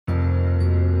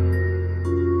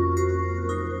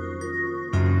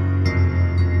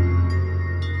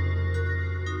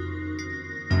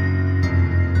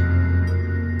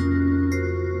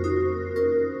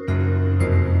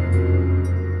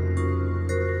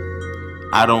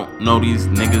I don't know these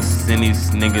niggas, and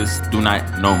these niggas do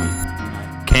not know me.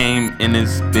 Came in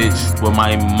this bitch with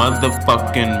my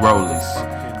motherfucking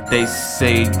rollers. They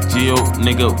say, Gio,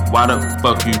 nigga, why the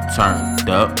fuck you turned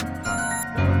up?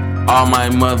 All my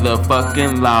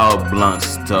motherfucking loud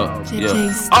blunts up,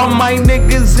 yeah. All my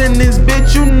niggas in this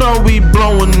bitch, you know we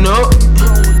blowing up.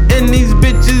 And these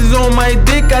bitches on my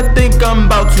dick, I think I'm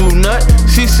about to nut.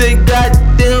 She say,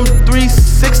 goddamn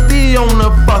 360 on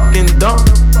the fucking dump.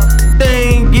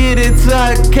 They ain't get it till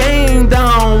I came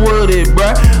down with it,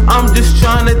 bruh. I'm just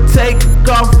tryna take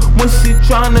off when she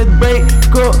tryna break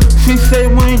up. She say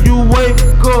when you wake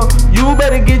up, you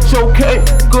better get your cake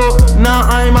up. Now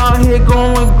I'm out here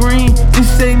going green. She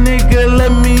say, nigga,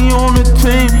 let me on the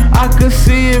team. I could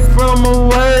see it from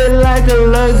away like a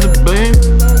laser beam.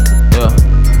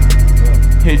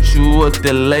 Yeah, hit you with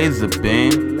the laser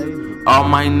beam. All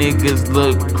my niggas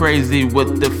look crazy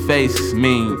with the face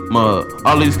mean mud.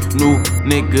 All these new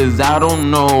niggas, I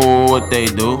don't know what they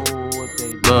do,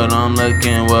 but I'm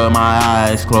looking with my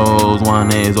eyes closed,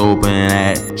 one is open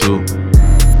at you.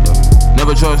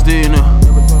 Never trust these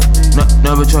niggas,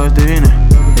 never trust these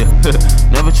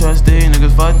niggas. Never trust these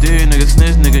niggas, fuck these niggas,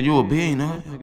 snitch nigga, you a bean,